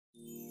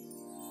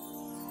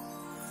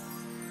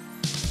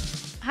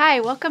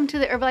Hi, welcome to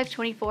the Herbalife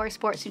 24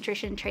 Sports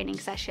Nutrition Training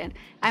Session.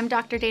 I'm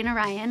Dr. Dana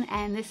Ryan,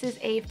 and this is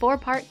a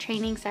 4-part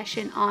training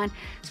session on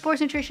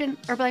sports nutrition,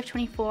 Herbalife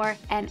 24,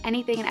 and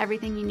anything and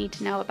everything you need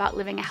to know about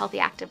living a healthy,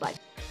 active life.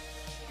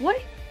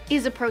 What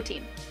is a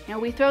protein? You know,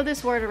 we throw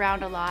this word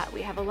around a lot.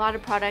 We have a lot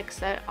of products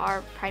that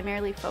are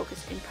primarily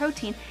focused in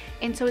protein,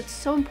 and so it's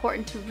so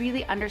important to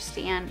really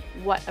understand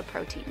what a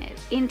protein is.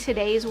 In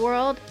today's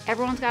world,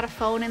 everyone's got a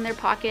phone in their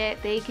pocket.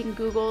 They can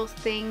Google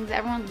things.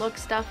 Everyone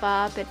looks stuff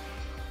up, and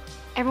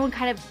everyone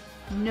kind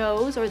of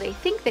knows, or they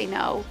think they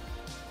know,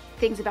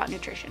 things about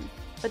nutrition.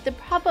 But the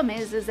problem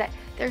is that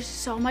there's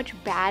so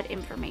much bad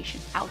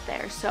information out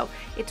there. So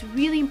it's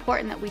really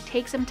important that we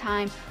take some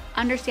time,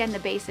 understand the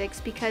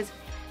basics, because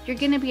you're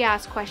going to be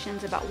asked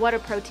questions about what a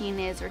protein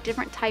is or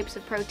different types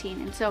of protein.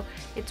 And so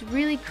it's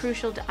really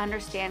crucial to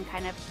understand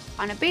kind of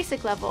on a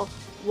basic level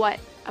what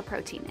a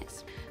protein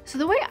is. So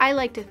the way I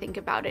like to think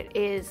about it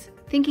is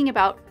thinking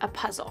about a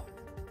puzzle,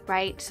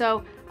 right?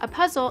 So a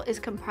puzzle is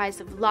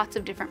comprised of lots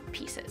of different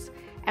pieces.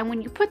 And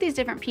when you put these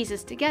different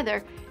pieces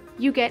together,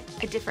 you get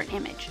a different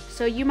image.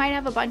 So you might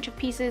have a bunch of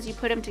pieces, you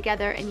put them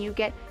together and you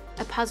get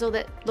a puzzle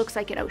that looks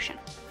like an ocean,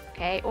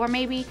 okay? Or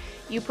maybe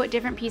you put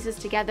different pieces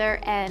together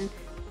and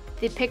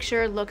the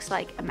picture looks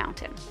like a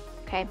mountain,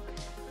 okay?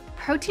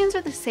 Proteins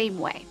are the same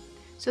way.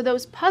 So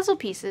those puzzle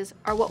pieces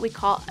are what we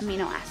call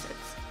amino acids.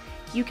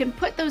 You can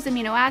put those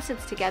amino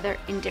acids together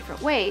in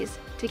different ways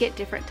to get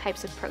different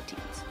types of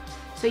proteins.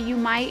 So you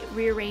might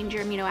rearrange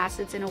your amino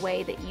acids in a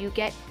way that you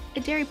get a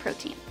dairy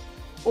protein,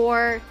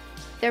 or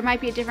there might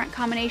be a different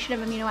combination of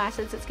amino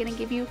acids that's going to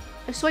give you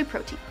a soy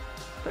protein.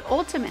 But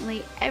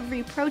ultimately,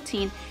 every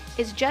protein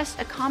is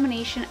just a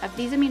combination of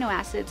these amino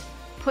acids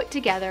put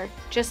together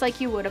just like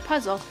you would a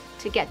puzzle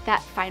to get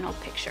that final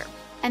picture.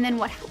 And then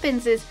what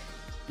happens is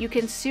you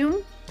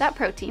consume that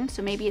protein,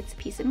 so maybe it's a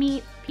piece of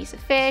meat, piece of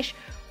fish,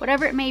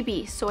 whatever it may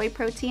be, soy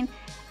protein,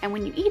 and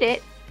when you eat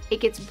it, it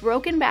gets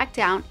broken back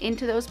down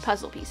into those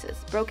puzzle pieces,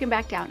 broken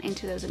back down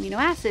into those amino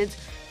acids.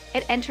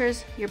 It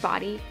enters your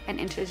body and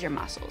enters your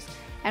muscles.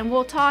 And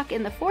we'll talk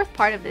in the 4th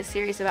part of this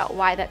series about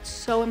why that's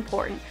so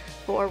important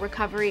for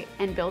recovery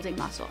and building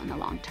muscle in the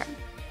long term.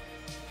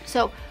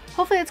 So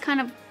hopefully it's kind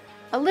of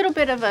a little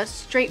bit of a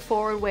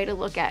straightforward way to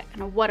look at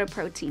what a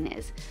protein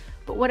is.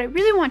 But what I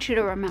really want you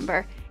to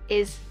remember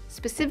is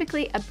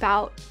specifically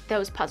about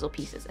those puzzle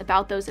pieces,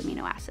 about those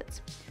amino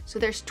acids. So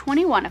there's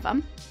 21 of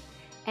them,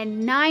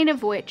 and 9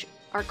 of which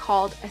are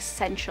called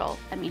essential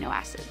amino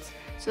acids.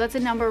 So that's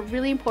a number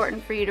really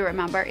important for you to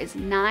remember, is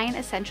 9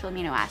 essential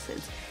amino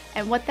acids.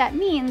 And what that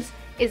means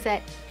is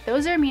that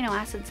those are amino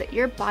acids that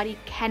your body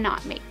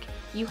cannot make.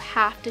 You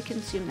have to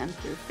consume them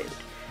through food.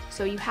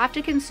 So you have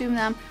to consume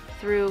them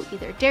through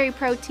either dairy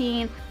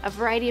protein, a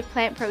variety of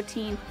plant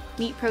protein,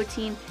 meat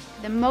protein.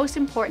 The most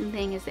important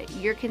thing is that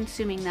you're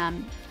consuming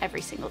them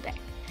every single day.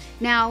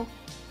 Now,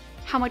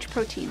 how much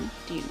protein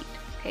do you need?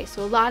 Okay,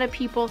 so a lot of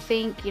people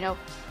think,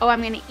 oh,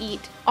 I'm gonna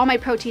eat all my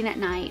protein at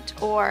night,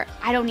 or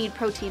I don't need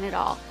protein at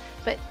all.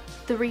 But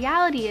the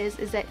reality is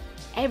that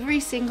every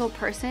single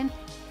person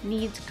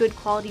needs good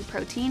quality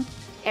protein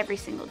every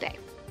single day.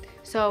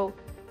 So,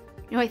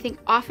 I think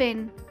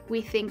often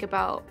we think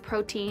about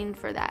protein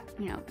for that,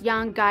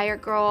 young guy or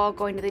girl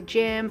going to the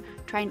gym,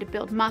 trying to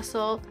build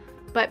muscle.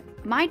 But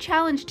my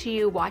challenge to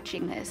you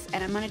watching this,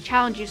 and I'm going to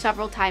challenge you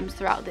several times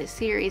throughout this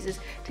series, is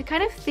to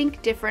kind of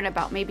think different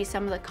about maybe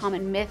some of the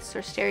common myths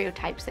or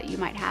stereotypes that you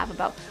might have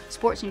about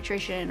sports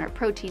nutrition or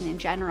protein in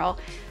general.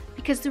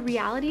 Because the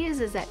reality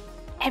is that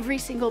every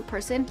single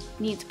person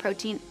needs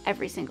protein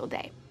every single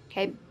day.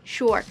 Okay,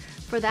 sure,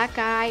 for that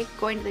guy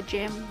going to the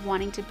gym,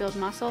 wanting to build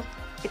muscle,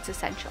 it's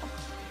essential.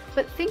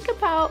 But think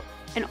about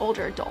an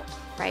older adult,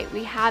 right?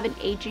 We have an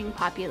aging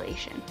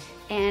population,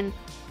 and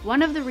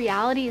one of the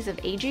realities of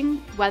aging,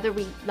 whether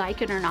we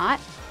like it or not,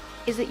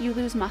 is that you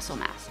lose muscle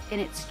mass.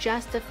 And it's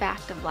just a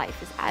fact of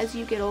life, is as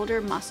you get older,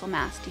 muscle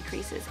mass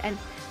decreases. And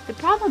the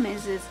problem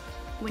is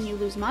when you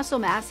lose muscle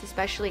mass,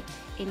 especially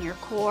in your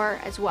core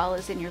as well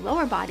as in your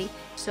lower body,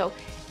 so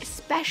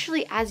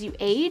especially as you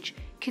age,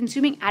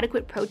 consuming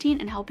adequate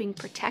protein and helping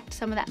protect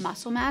some of that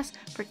muscle mass,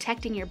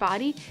 protecting your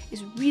body,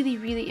 is really,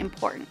 really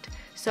important.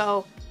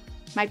 So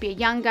might be a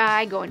young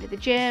guy going to the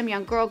gym,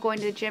 young girl going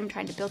to the gym,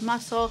 trying to build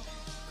muscle.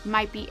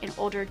 Might be an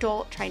older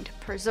adult trying to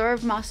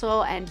preserve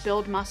muscle and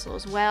build muscle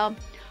as well.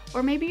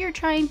 Or maybe you're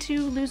trying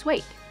to lose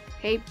weight.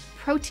 Okay,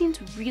 protein's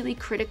really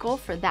critical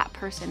for that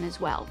person as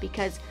well,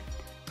 because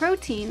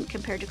protein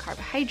compared to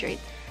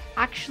carbohydrates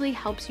actually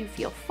helps you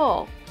feel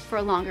full for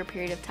a longer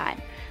period of time.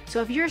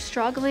 So if you're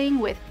struggling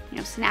with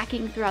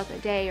snacking throughout the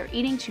day or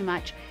eating too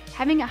much,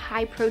 having a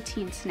high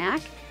protein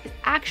snack is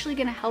actually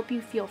going to help you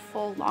feel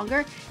full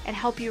longer and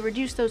help you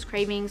reduce those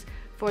cravings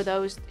for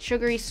those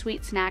sugary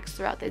sweet snacks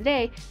throughout the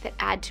day that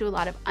add to a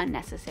lot of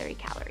unnecessary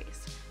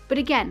calories. But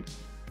again,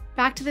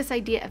 back to this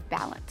idea of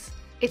balance.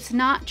 It's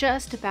not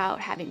just about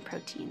having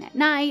protein at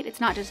night,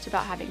 it's not just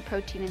about having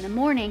protein in the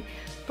morning,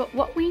 but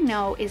what we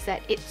know is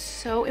that it's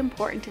so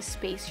important to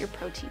space your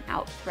protein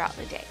out throughout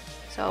the day.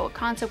 So a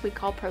concept we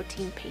call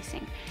protein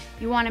pacing.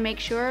 You want to make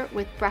sure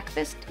with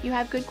breakfast you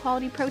have good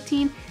quality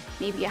protein,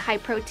 maybe a high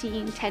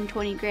protein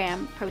 10-20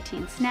 gram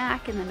protein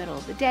snack in the middle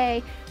of the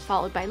day,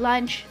 followed by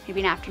lunch,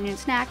 maybe an afternoon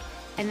snack,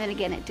 and then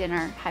again at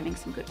dinner having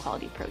some good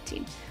quality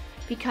protein.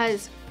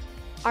 Because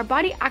our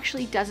body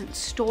actually doesn't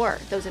store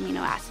those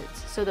amino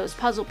acids, so those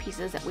puzzle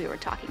pieces that we were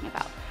talking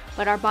about,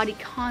 but our body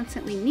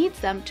constantly needs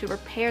them to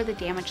repair the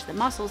damage to the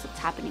muscles that's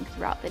happening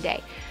throughout the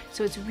day.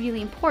 So it's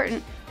really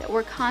important that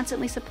we're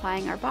constantly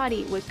supplying our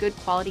body with good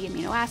quality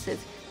amino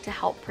acids to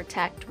help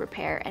protect,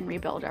 repair, and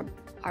rebuild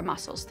our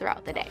muscles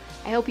throughout the day.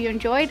 I hope you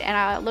enjoyed, and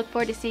I look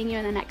forward to seeing you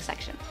in the next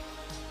section.